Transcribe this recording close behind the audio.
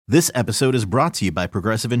This episode is brought to you by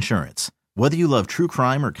Progressive Insurance. Whether you love true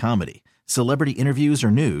crime or comedy, celebrity interviews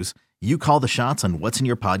or news, you call the shots on what's in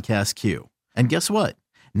your podcast queue. And guess what?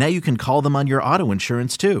 Now you can call them on your auto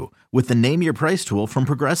insurance too with the Name Your Price tool from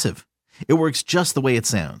Progressive. It works just the way it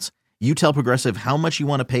sounds. You tell Progressive how much you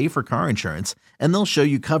want to pay for car insurance, and they'll show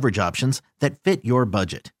you coverage options that fit your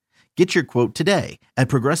budget. Get your quote today at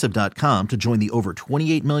Progressive.com to join the over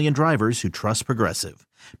 28 million drivers who trust Progressive.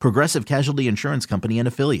 Progressive Casualty Insurance Company and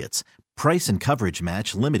Affiliates. Price and coverage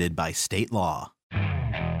match limited by state law.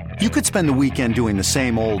 You could spend the weekend doing the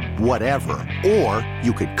same old whatever, or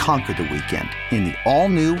you could conquer the weekend in the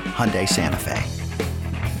all-new Hyundai Santa Fe.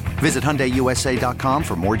 Visit HyundaiUSA.com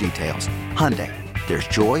for more details. Hyundai, there's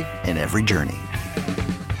joy in every journey.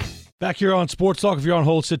 Back here on Sports Talk, if you're on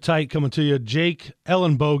hold, sit tight. Coming to you, Jake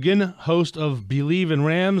Ellenbogen, host of Believe in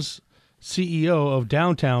Rams, CEO of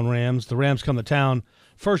Downtown Rams. The Rams come to town.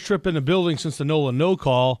 First trip in the building since the Nola no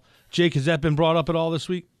call. Jake, has that been brought up at all this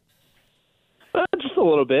week? Just a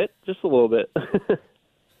little bit.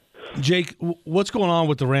 Jake, what's going on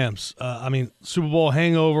with the Rams? Super Bowl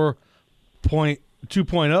hangover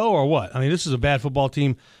 2.0 or what? This is a bad football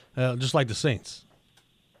team, just like the Saints.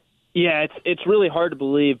 Yeah, it's really hard to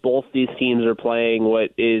believe both these teams are playing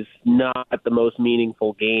what is not the most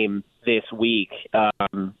meaningful game this week.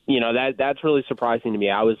 That's really surprising to me.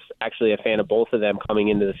 I was actually a fan of both of them coming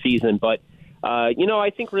into the season, but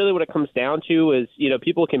I think really what it comes down to is,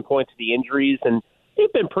 people can point to the injuries, and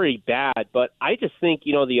they've been pretty bad, but I just think,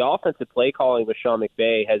 the offensive play calling with Sean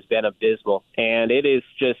McVay has been abysmal, and it is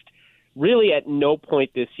just really at no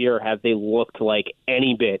point this year have they looked like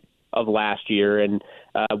any bit of last year. And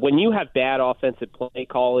when you have bad offensive play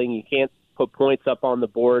calling, you can't put points up on the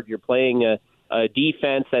board. You're playing a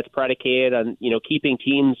defense that's predicated on, keeping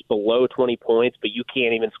teams below 20 points, but you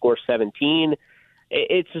can't even score 17.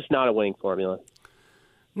 It's just not a winning formula.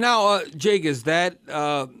 Now, Jake, is that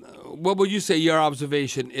what would you say your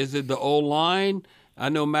observation? Is it the O-line? I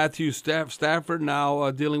know Matthew Stafford now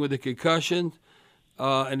dealing with the concussion,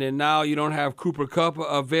 and then now you don't have Cooper Kupp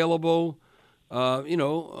available. We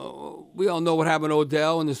all know what happened to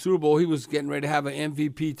Odell in the Super Bowl. He was getting ready to have an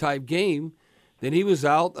MVP-type game. Then he was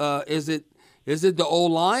out. Is it the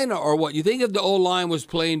O-line or what? You think if the O-line was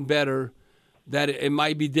playing better, that it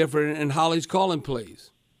might be different in how he's calling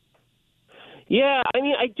plays? Yeah,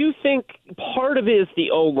 I do think part of it is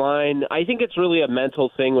the O-line. I think it's really a mental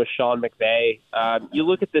thing with Sean McVay. You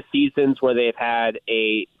look at the seasons where they've had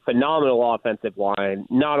a phenomenal offensive line,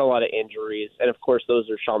 not a lot of injuries, and of course those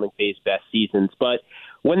are Sean McVay's best seasons. But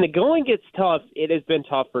when the going gets tough, it has been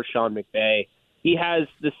tough for Sean McVay. He has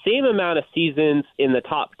the same amount of seasons in the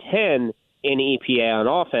top 10 in EPA on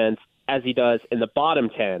offense as he does in the bottom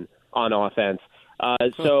 10 on offense.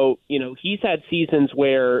 So, he's had seasons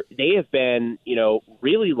where they have been,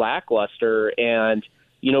 really lackluster. And,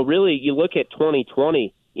 really, you look at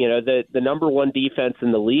 2020, the number one defense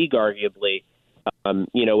in the league, arguably,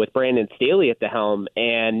 with Brandon Staley at the helm.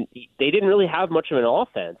 And they didn't really have much of an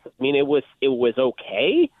offense. It was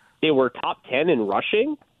okay. They were top 10 in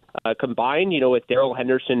rushing, combined, with Darrell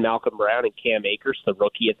Henderson, Malcolm Brown, and Cam Akers, the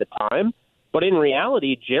rookie at the time. But in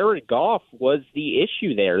reality, Jared Goff was the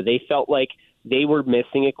issue there. They felt like they were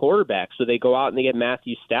missing a quarterback. So they go out and they get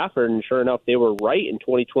Matthew Stafford, and sure enough, they were right in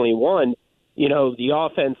 2021. The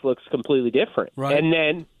offense looks completely different. Right. And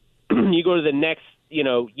then you go to the next,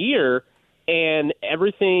 year, and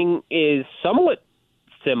everything is somewhat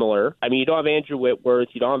similar. You don't have Andrew Whitworth,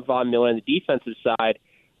 you don't have Von Miller on the defensive side.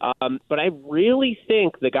 But I really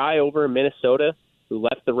think the guy over in Minnesota who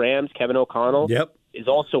left the Rams, Kevin O'Connell, is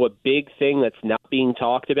also a big thing that's not being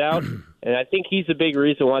talked about. And I think he's a big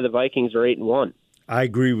reason why the Vikings are 8-1. I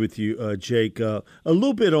agree with you, Jake. A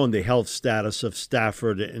little bit on the health status of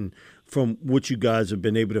Stafford, and from what you guys have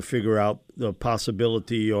been able to figure out the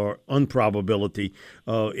possibility or improbability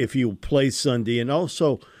if he'll play Sunday. And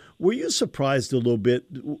also, were you surprised a little bit?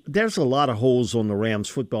 There's a lot of holes on the Rams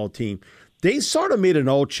football team. They sort of made an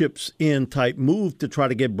all-chips-in type move to try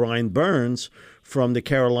to get Brian Burns from the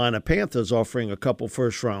Carolina Panthers, offering a couple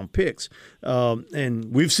first-round picks.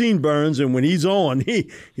 And we've seen Burns, and when he's on,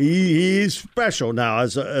 he's special now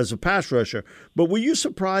as a pass rusher. But were you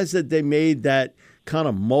surprised that they made that kind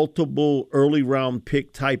of multiple early-round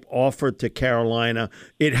pick type offer to Carolina?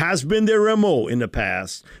 It has been their MO in the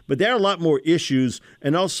past, but there are a lot more issues,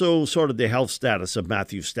 and also sort of the health status of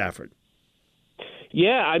Matthew Stafford.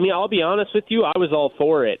 Yeah, I'll be honest with you. I was all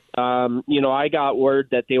for it. I got word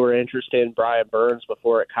that they were interested in Brian Burns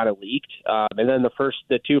before it kind of leaked. And then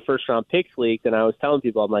the two first-round picks leaked, and I was telling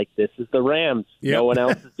people, I'm like, this is the Rams. Yep. No one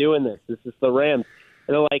else is doing this. This is the Rams.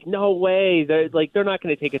 And they're like, no way. They're not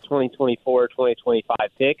going to take a 2024 or 2025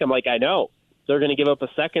 pick. I'm like, I know. They're going to give up a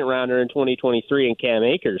second rounder in 2023 in Cam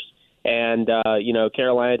Akers. And,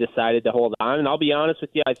 Carolina decided to hold on. And I'll be honest with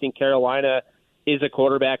you, I think Carolina is a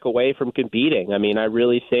quarterback away from competing. I mean, I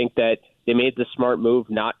really think that they made the smart move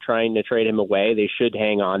not trying to trade him away. They should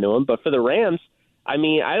hang on to him. But for the Rams, I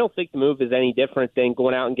mean, I don't think the move is any different than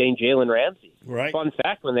going out and getting Jalen Ramsey. Right. Fun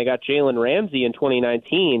fact, when they got Jalen Ramsey in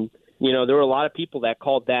 2019, there were a lot of people that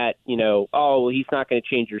called that, oh, he's not going to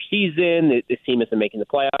change your season. This team isn't making the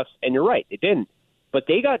playoffs. And you're right, it didn't. But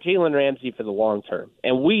they got Jalen Ramsey for the long term.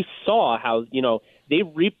 And we saw how, they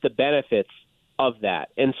reaped the benefits of that.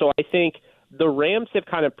 And so I think the Rams have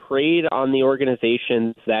kind of preyed on the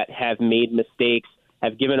organizations that have made mistakes,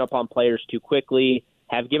 have given up on players too quickly,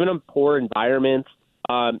 have given them poor environments.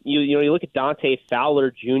 You look at Dante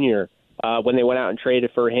Fowler Jr., when they went out and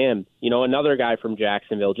traded for him, another guy from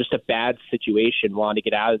Jacksonville, just a bad situation, wanted to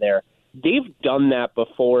get out of there. They've done that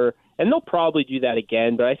before, and they'll probably do that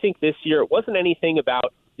again. But I think this year it wasn't anything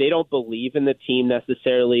about they don't believe in the team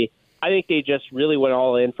necessarily. I think they just really went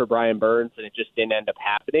all in for Brian Burns, and it just didn't end up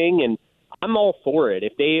happening. And I'm all for it.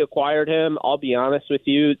 If they acquired him, I'll be honest with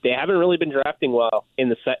you, they haven't really been drafting well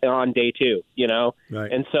on day two,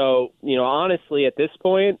 Right. And so, honestly, at this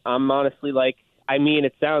point, I'm honestly like, I mean,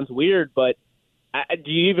 it sounds weird, but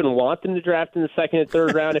do you even want them to draft in the second and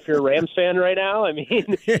third round if you're a Rams fan right now? I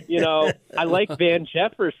mean, I like Van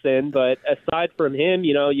Jefferson, but aside from him,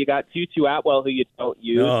 you got Tutu Atwell, who you don't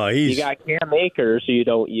use. Oh, you got Cam Akers, who you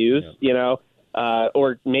don't use,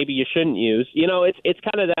 or maybe you shouldn't use. It's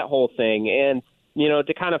kind of that whole thing. And,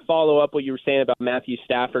 to kind of follow up what you were saying about Matthew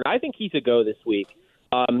Stafford, I think he's a go this week.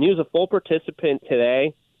 He was a full participant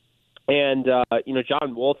today. And,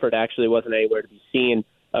 John Wolford actually wasn't anywhere to be seen,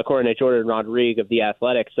 according to Jordan Rodriguez of The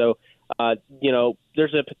Athletic. So,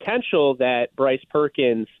 there's a potential that Bryce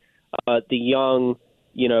Perkins, the young,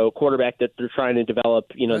 quarterback that they're trying to develop,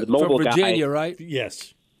 the mobile from Virginia, guy. right?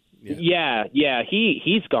 Yes. Yeah.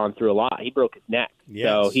 He's gone through a lot. He broke his neck. Yes.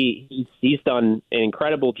 So he's done an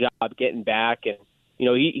incredible job getting back. And,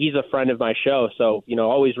 he's a friend of my show. So,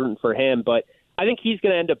 always rooting for him. But I think he's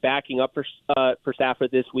going to end up backing up for Stafford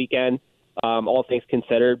this weekend, all things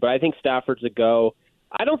considered. But I think Stafford's a go.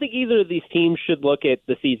 I don't think either of these teams should look at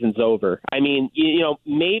the season's over. I mean,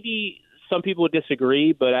 maybe some people would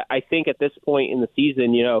disagree, but I think at this point in the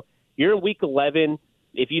season, you're in week 11.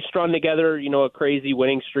 If you strung together, a crazy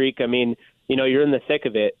winning streak, I mean, you're in the thick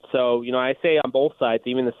of it. So, I say on both sides,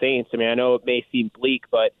 even the Saints, I mean, I know it may seem bleak,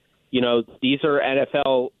 but, these are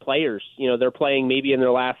NFL players. They're playing maybe in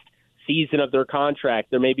their last season of their contract.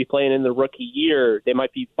 They're maybe playing in their rookie year. They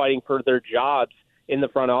might be fighting for their jobs in the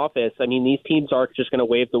front office. I mean, these teams aren't just going to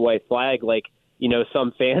wave the white flag like,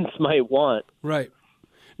 some fans might want. Right.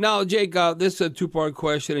 Now, Jake, this is a two-part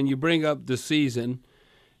question, and you bring up the season,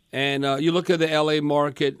 and you look at the L.A.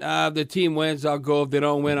 market. If the team wins, I'll go. If they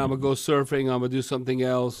don't win, I'm going to go surfing. I'm going to do something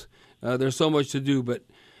else. There's so much to do, but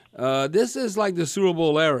this is like the Super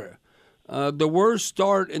Bowl era. The worst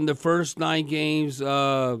start in the first 9 games,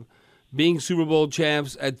 being Super Bowl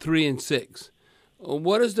champs at 3-6.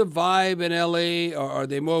 What is the vibe in L.A.? Or are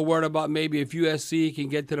they more worried about maybe if USC can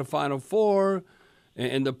get to the Final Four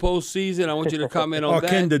in the postseason? I want you to comment on or that.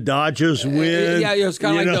 Can the Dodgers win? Yeah, it's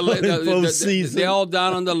kind of like the postseason. they're all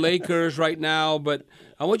down on the Lakers right now, but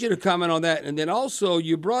I want you to comment on that. And then also,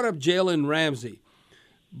 you brought up Jalen Ramsey,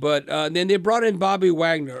 but then they brought in Bobby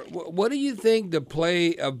Wagner. What do you think the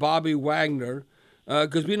play of Bobby Wagner?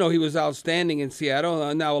 Because we know he was outstanding in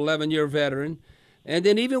Seattle, now 11-year veteran. And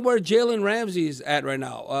then even where Jalen Ramsey's at right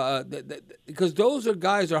now, because those are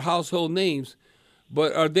guys are household names,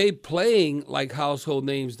 but are they playing like household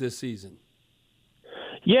names this season?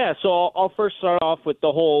 Yeah, so I'll first start off with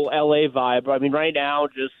the whole LA vibe. I mean, right now,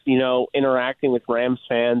 just, interacting with Rams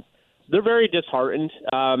fans, they're very disheartened.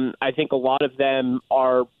 I think a lot of them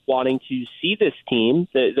are wanting to see this team.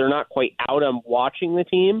 They're not quite out on watching the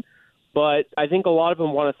team, but I think a lot of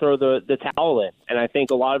them want to throw the towel in, and I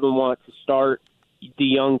think a lot of them want to start the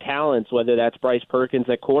young talents, whether that's Bryce Perkins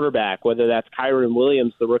at quarterback, whether that's Kyron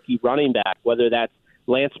Williams, the rookie running back, whether that's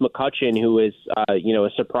Lance McCutcheon, who is, a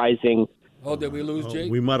surprising. Oh, did we lose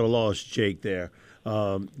Jake? We might have lost Jake there.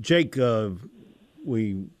 Jake,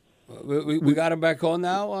 we got him back on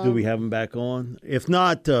now? Do we have him back on? If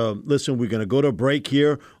not, listen, we're going to go to a break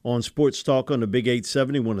here on Sports Talk on the Big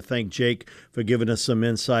 870. I want to thank Jake for giving us some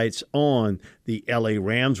insights on the L.A.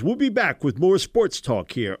 Rams. We'll be back with more Sports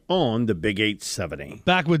Talk here on the Big 870.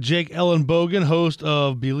 Back with Jake Ellenbogen, host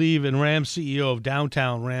of Believe in Rams, CEO of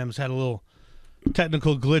Downtown Rams. Had a little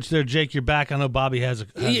technical glitch there, Jake. You're back. I know Bobby has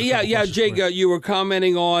a Jake. You were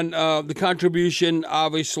commenting on the contribution,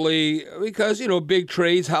 obviously, because big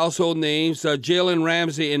trades, household names, Jalen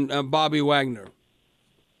Ramsey and Bobby Wagner.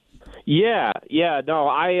 Yeah.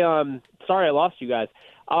 No, sorry I lost you guys.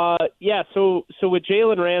 So with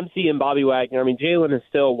Jalen Ramsey and Bobby Wagner, I mean, Jalen is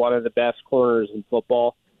still one of the best corners in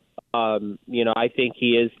football. I think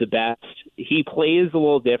he is the best. He plays a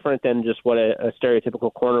little different than just what a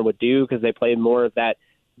stereotypical corner would do because they play more of that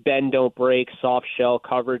bend, don't break, soft shell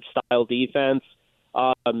coverage style defense.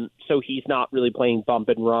 So he's not really playing bump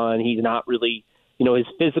and run. He's not really, his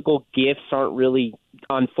physical gifts aren't really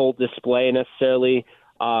on full display necessarily.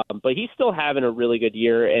 But he's still having a really good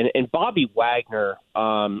year. And Bobby Wagner,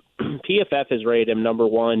 PFF has rated him number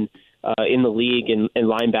one in the league in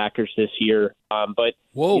linebackers this year. But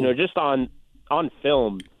just on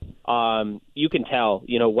film, you can tell.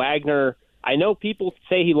 Wagner. I know people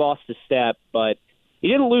say he lost a step, but he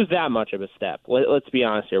didn't lose that much of a step. Let's be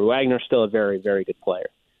honest here. Wagner's still a very, very good player.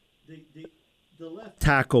 The left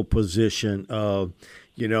tackle position.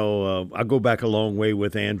 I go back a long way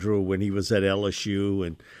with Andrew when he was at LSU,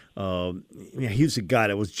 and he's a guy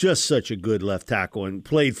that was just such a good left tackle and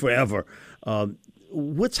played forever.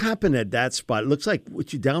 What's happened at that spot? It looks like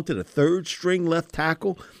you down to the third string left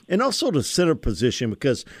tackle and also the center position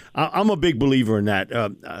because I'm a big believer in that.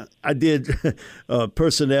 I did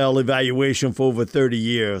personnel evaluation for over 30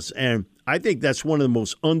 years, and I think that's one of the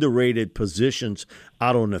most underrated positions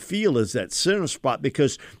out on the field is that center spot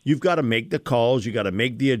because you've got to make the calls, you got to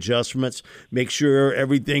make the adjustments, make sure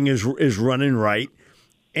everything is running right.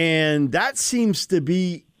 And that seems to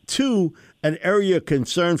be, too, an area of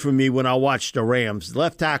concern for me when I watch the Rams,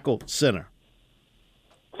 left tackle, center.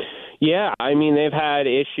 Yeah, I mean, they've had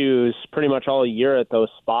issues pretty much all year at those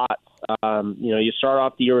spots. You start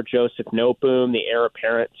off the year with Joseph Noteboom, the heir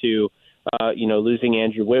apparent to losing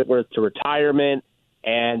Andrew Whitworth to retirement,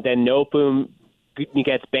 and then Noteboom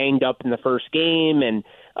gets banged up in the first game, and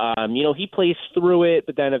he plays through it,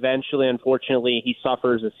 but then eventually, unfortunately, he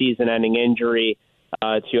suffers a season-ending injury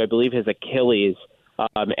to, I believe, his Achilles.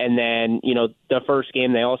 And then, the first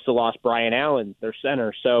game, they also lost Brian Allen, their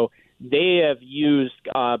center. So they have used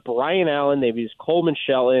Brian Allen, they've used Coleman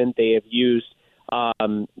Shelton, they have used,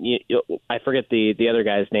 I forget the other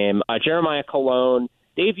guy's name, Jeremiah Colon.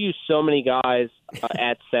 They've used so many guys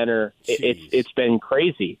at center. It's been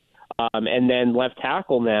crazy. And then left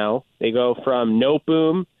tackle now, they go from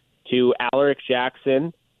Noteboom to Alaric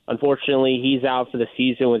Jackson. Unfortunately, he's out for the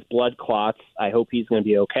season with blood clots. I hope he's going to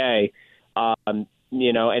be okay. And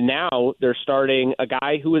now they're starting a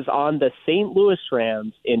guy who was on the St. Louis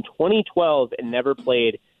Rams in 2012 and never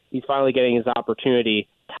played. He's finally getting his opportunity.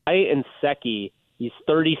 Tai Nseki, he's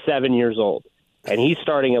 37 years old, and he's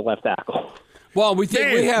starting at left tackle. Well, we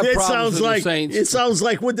think we have problems with the Saints. It sounds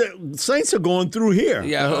like what the Saints are going through here.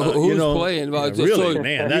 Yeah, who's playing? Really,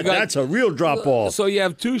 man, that's a real drop-off. So you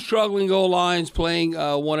have two struggling goal lines playing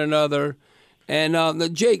one another.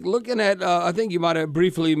 And, Jake, looking at I think you might have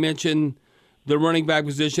briefly mentioned the running back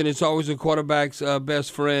position. It's always a quarterback's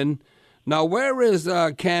best friend. Now, where is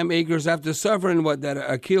Cam Akers after suffering, that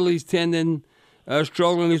Achilles tendon,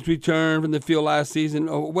 struggling his return from the field last season?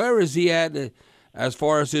 Where is he at as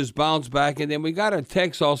far as his bounce back? And then we got a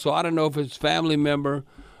text also. I don't know if it's family member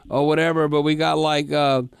or whatever, but we got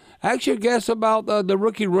actually guess about the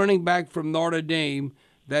rookie running back from Notre Dame,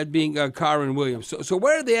 that being Kyron Williams. So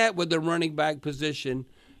where are they at with the running back position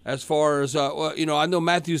as far as, I know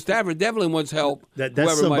Matthew Stafford definitely wants help.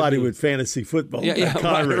 That's somebody with fantasy football. Yeah,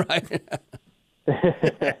 right.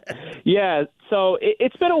 Yeah, so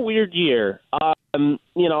it's been a weird year.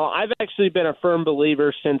 I've actually been a firm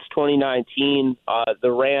believer since 2019.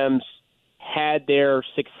 The Rams had their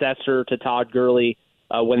successor to Todd Gurley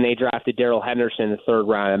when they drafted Darrell Henderson in the third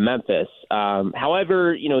round in Memphis.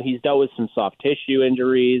 However, he's dealt with some soft tissue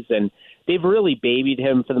injuries, and they've really babied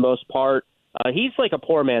him for the most part. He's like a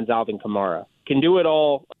poor man's Alvin Kamara. Can do it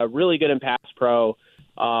all, really good in pass pro.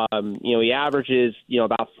 He averages,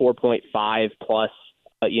 about 4.5 plus,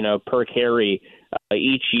 per carry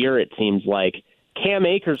each year, it seems like. Cam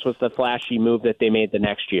Akers was the flashy move that they made the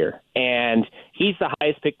next year. And he's the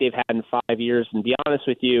highest pick they've had in 5 years. And to be honest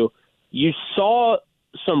with you, you saw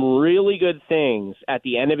some really good things at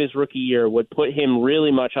the end of his rookie year would put him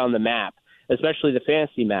really much on the map, especially the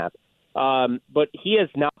fantasy map. But he has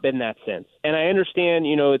not been that since. And I understand,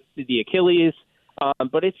 it's the Achilles,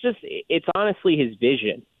 but it's honestly his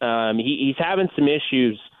vision. He's having some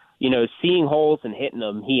issues, seeing holes and hitting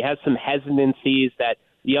them. He has some hesitancies that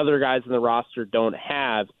the other guys in the roster don't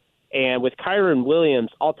have. And with Kyron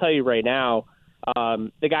Williams, I'll tell you right now,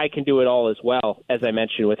 the guy can do it all as well, as I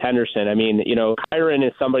mentioned with Henderson. I mean, Kyren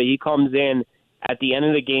is somebody, he comes in at the end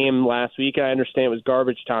of the game last week, and I understand it was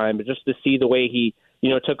garbage time, but just to see the way he,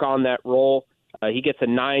 took on that role, he gets a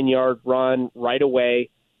 9-yard run right away.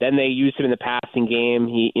 Then they use him in the passing game.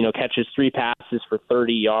 He, catches 3 passes for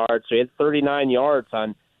 30 yards. So he had 39 yards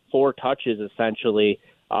on 4 touches, essentially.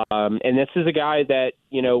 And this is a guy that,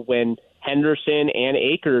 when Henderson and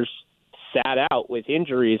Akers sat out with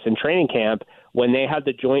injuries in training camp, when they had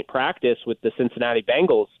the joint practice with the Cincinnati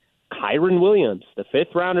Bengals, Kyren Williams, the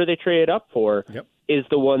 5th rounder they traded up for, is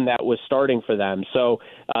the one that was starting for them. So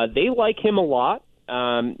they like him a lot.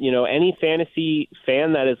 Any fantasy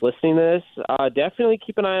fan that is listening to this, definitely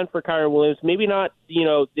keep an eye on for Kyren Williams. Maybe not,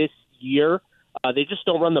 this year. They just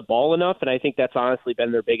don't run the ball enough, and I think that's honestly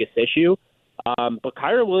been their biggest issue. But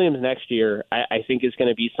Kyren Williams next year, I think, is going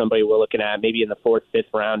to be somebody we're looking at maybe in the 4th, 5th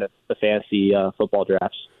round of the fantasy football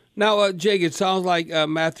drafts. Now, Jake, it sounds like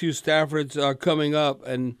Matthew Stafford's coming up,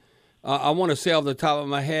 and I want to say off the top of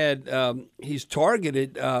my head, he's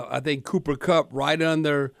targeted, I think, Cooper Kupp right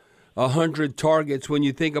under 100 targets when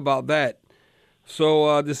you think about that.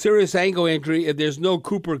 So the serious ankle injury, if there's no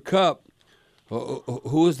Cooper Kupp,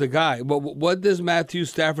 who is the guy? What does Matthew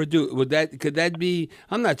Stafford do? Could that be,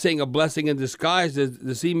 I'm not saying a blessing in disguise,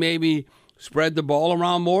 does he maybe spread the ball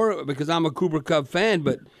around more? Because I'm a Cooper Kupp fan,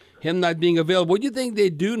 but him not being available. What do you think they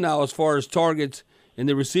do now as far as targets in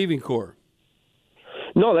the receiving corps?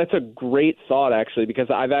 No, that's a great thought, actually, because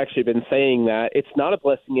I've actually been saying that. It's not a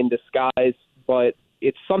blessing in disguise, but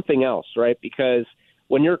it's something else, right? Because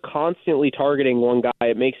when you're constantly targeting one guy,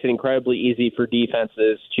 it makes it incredibly easy for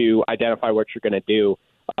defenses to identify what you're going to do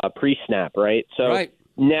pre-snap, right? So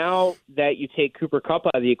now that you take Cooper Kupp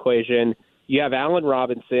out of the equation, you have Allen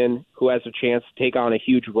Robinson, who has a chance to take on a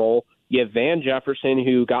huge role. You have Van Jefferson,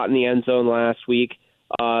 who got in the end zone last week.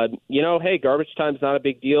 Hey, garbage time's not a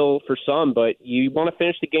big deal for some, but you want to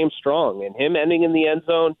finish the game strong. And him ending in the end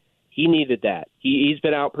zone, he needed that. He's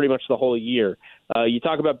been out pretty much the whole year. You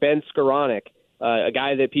talk about Ben Skoranek, a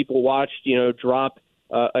guy that people watched, drop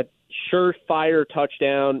a surefire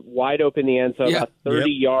touchdown wide open in the end zone, about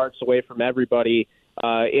 30 yards away from everybody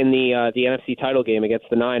in the NFC title game against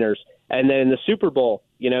the Niners. And then in the Super Bowl,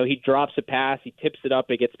 he drops a pass, he tips it up,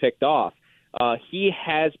 it gets picked off. He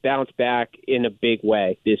has bounced back in a big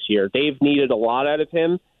way this year. They've needed a lot out of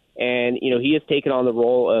him, and, he has taken on the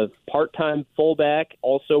role of part-time fullback,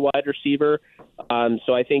 also wide receiver.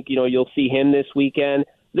 So I think, you'll see him this weekend.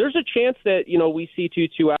 There's a chance that, we see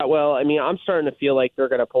Tutu Atwell. I mean, I'm starting to feel like they're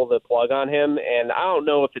going to pull the plug on him, and I don't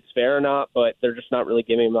know if it's fair or not, but they're just not really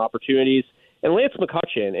giving him opportunities. And Lance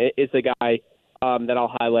McCutcheon is the guy that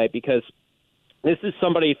I'll highlight, because this is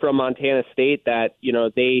somebody from Montana State that,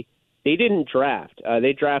 they didn't draft.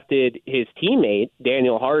 They drafted his teammate,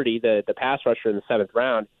 Daniel Hardy, the pass rusher in the 7th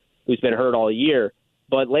round, who's been hurt all year.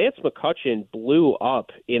 But Lance McCutcheon blew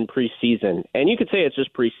up in preseason. And you could say it's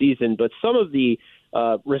just preseason, but some of the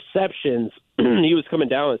receptions he was coming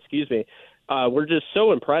down, were just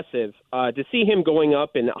so impressive. To see him going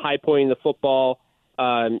up and high-pointing the football,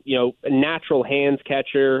 a natural hands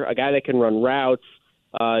catcher, a guy that can run routes,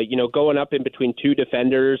 going up in between 2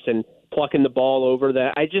 defenders and plucking the ball over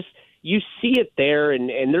that. You see it there, and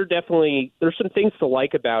there's some things to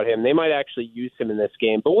like about him. They might actually use him in this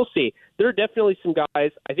game, but we'll see. There are definitely some guys.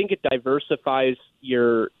 I think it diversifies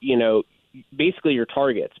basically your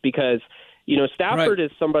targets, because, Stafford is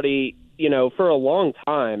somebody, for a long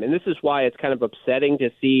time, and this is why it's kind of upsetting to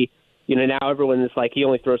see, now everyone is like, he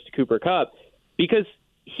only throws to Cooper Kupp, because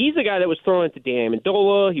he's a guy that was throwing it to Dan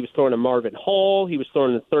Amendola. He was throwing to Marvin Hall. He was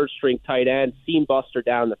throwing to the 3rd-string tight end, seam buster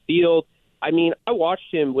down the field. I mean, I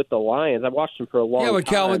watched him with the Lions. I watched him for a long time. Yeah, with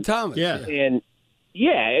Calvin Thomas. Yeah. And,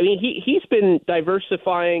 he's been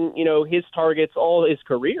diversifying, his targets all his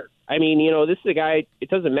career. I mean, this is a guy, it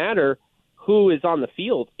doesn't matter who is on the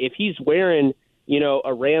field. If he's wearing,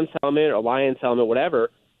 a Rams helmet or a Lions helmet, whatever,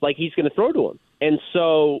 like, he's going to throw to him. And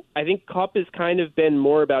so I think Kupp has kind of been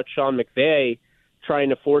more about Sean McVay trying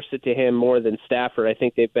to force it to him more than Stafford. I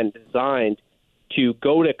think they've been designed to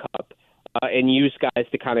go to Kupp and use guys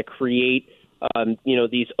to kind of create,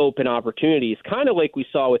 these open opportunities, kind of like we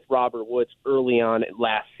saw with Robert Woods early on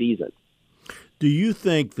last season. Do you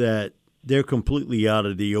think that they're completely out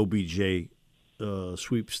of the OBJ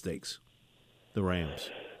sweepstakes, the Rams?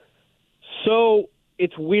 So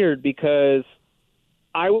it's weird, because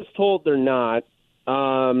I was told they're not,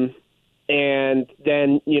 and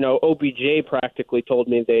then OBJ practically told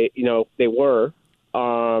me they were,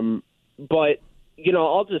 but.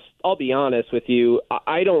 I'll be honest with you.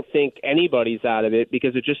 I don't think anybody's out of it,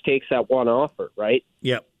 because it just takes that one offer, right?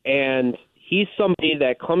 Yep. And he's somebody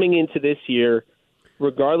that coming into this year,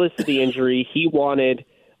 regardless of the injury, he wanted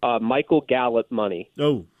Michael Gallup money,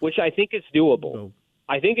 which I think is doable.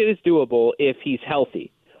 I think it is doable if he's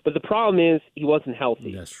healthy. But the problem is he wasn't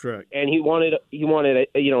healthy. That's right. And he wanted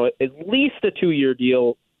at least a 2-year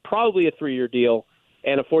deal, probably a 3-year deal,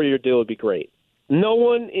 and a 4-year deal would be great. No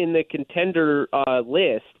one in the contender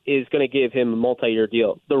list is going to give him a multi-year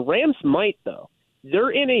deal. The Rams might, though. They're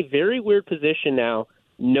in a very weird position now.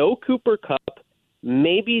 No Cooper Kupp.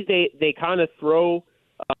 Maybe they kind of throw,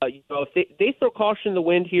 if they throw caution in the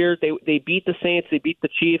wind here. They beat the Saints, they beat the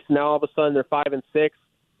Chiefs. Now all of a sudden they're 5-6.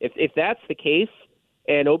 If that's the case,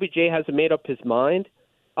 and OBJ hasn't made up his mind,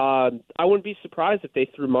 I wouldn't be surprised if they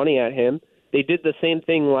threw money at him. They did the same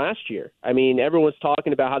thing last year. I mean, everyone's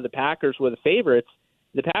talking about how the Packers were the favorites.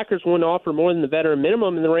 The Packers wouldn't offer more than the veteran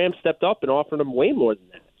minimum, and the Rams stepped up and offered them way more than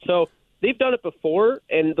that. So they've done it before,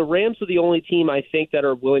 and the Rams are the only team I think that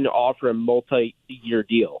are willing to offer a multi-year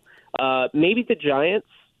deal. Maybe the Giants.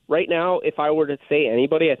 Right now, if I were to say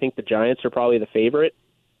anybody, I think the Giants are probably the favorite.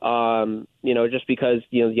 Just because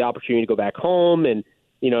the opportunity to go back home and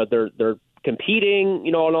they're competing,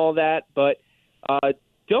 and all that. But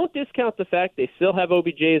don't discount the fact they still have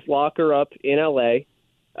OBJ's locker up in LA.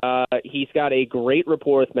 He's got a great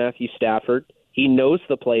rapport with Matthew Stafford. He knows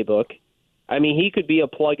the playbook. I mean, he could be a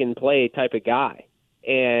plug-and-play type of guy.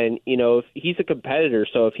 And, if he's a competitor,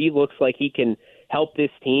 so if he looks like he can help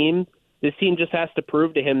this team just has to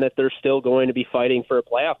prove to him that they're still going to be fighting for a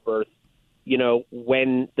playoff berth,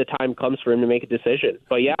 when the time comes for him to make a decision.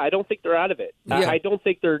 But, yeah, I don't think they're out of it. Yeah. I don't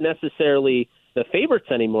think they're necessarily the favorites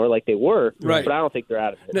anymore like they were, right. But I don't think they're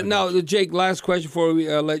out of it. Now, Jake, last question before we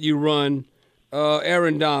let you run.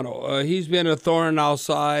 Aaron Donald, he's been a thorn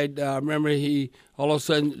outside. Remember, all of a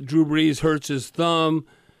sudden Drew Brees hurts his thumb.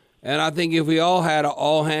 And I think if we all had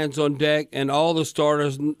all hands on deck and all the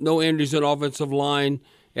starters, no injuries on offensive line,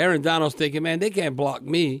 Aaron Donald's thinking, man, they can't block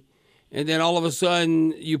me. And then all of a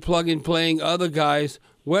sudden you plug in playing other guys.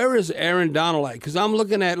 Where is Aaron Donald at? Because I'm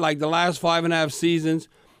looking at like the last 5.5 seasons,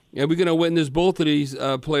 and we're going to witness both of these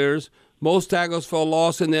players. Most tackles for a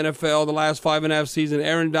loss in the NFL the last 5.5 seasons.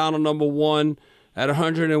 Aaron Donald, number 1 at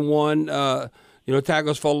 101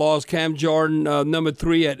 tackles for a loss. Cam Jordan, number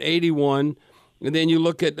 3 at 81. And then you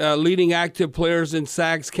look at leading active players in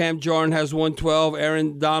sacks. Cam Jordan has 112.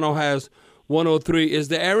 Aaron Donald has 103. Is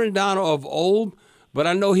the Aaron Donald of old? But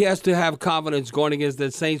I know he has to have confidence going against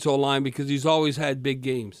that Saints O-line because he's always had big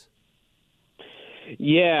games.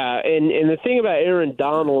 Yeah, and the thing about Aaron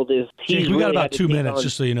Donald is Jake, we got about 2 minutes,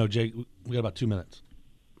 just so you know, Jake. We got about 2 minutes.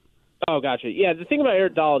 Oh, gotcha. Yeah, the thing about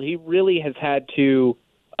Aaron Donald, he really has had to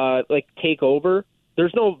take over.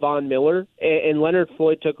 There's no Von Miller, and Leonard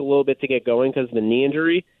Floyd took a little bit to get going because of the knee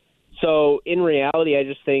injury. So in reality, I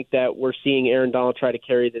just think that we're seeing Aaron Donald try to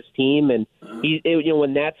carry this team, and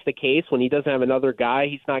when that's the case, when he doesn't have another guy,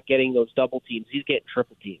 he's not getting those double teams. He's getting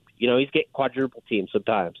triple teams. He's getting quadruple teams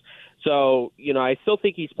sometimes. So I still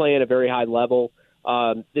think he's playing at a very high level.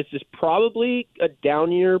 This is probably a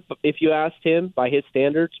down year, if you asked him, by his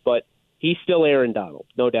standards, but he's still Aaron Donald,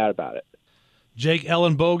 no doubt about it. Jake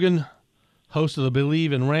Ellenbogen, host of the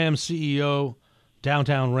Believe in Rams, CEO,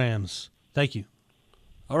 Downtown Rams. Thank you.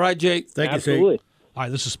 All right, Jake. Thank Absolutely. you, Jake. All right,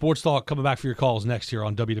 this is Sports Talk coming back for your calls next here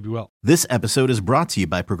on WWL. This episode is brought to you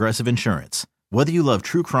by Progressive Insurance. Whether you love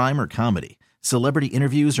true crime or comedy, celebrity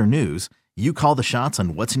interviews or news, you call the shots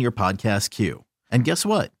on what's in your podcast queue. And guess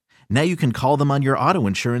what? Now you can call them on your auto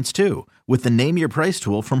insurance too with the Name Your Price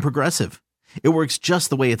tool from Progressive. It works just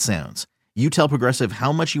the way it sounds. You tell Progressive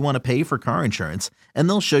how much you want to pay for car insurance, and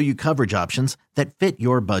they'll show you coverage options that fit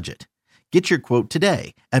your budget. Get your quote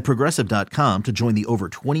today at Progressive.com to join the over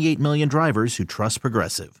 28 million drivers who trust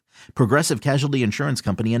Progressive. Progressive Casualty Insurance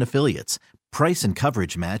Company and Affiliates. Price and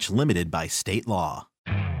coverage match limited by state law.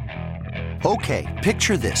 Okay,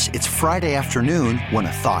 picture this. It's Friday afternoon when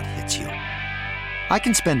a thought hits you. I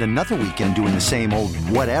can spend another weekend doing the same old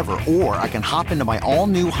whatever, or I can hop into my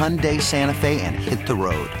all-new Hyundai Santa Fe and hit the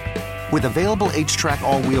road. With available H-Track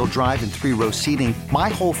all-wheel drive and 3-row seating, my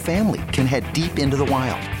whole family can head deep into the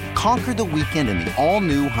wild. Conquer the weekend in the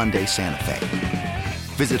all-new Hyundai Santa Fe.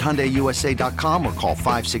 Visit HyundaiUSA.com or call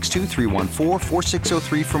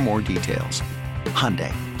 562-314-4603 for more details.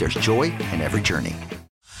 Hyundai, there's joy in every journey.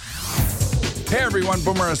 Hey everyone,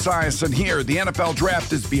 Boomer Esiason here. The NFL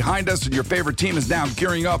Draft is behind us and your favorite team is now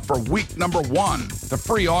gearing up for week number 1. The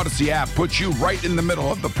free Odyssey app puts you right in the middle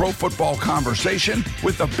of the pro football conversation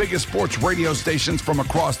with the biggest sports radio stations from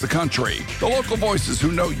across the country. The local voices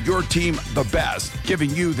who know your team the best,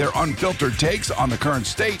 giving you their unfiltered takes on the current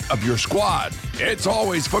state of your squad. It's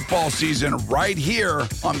always football season right here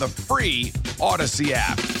on the free Odyssey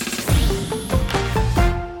app.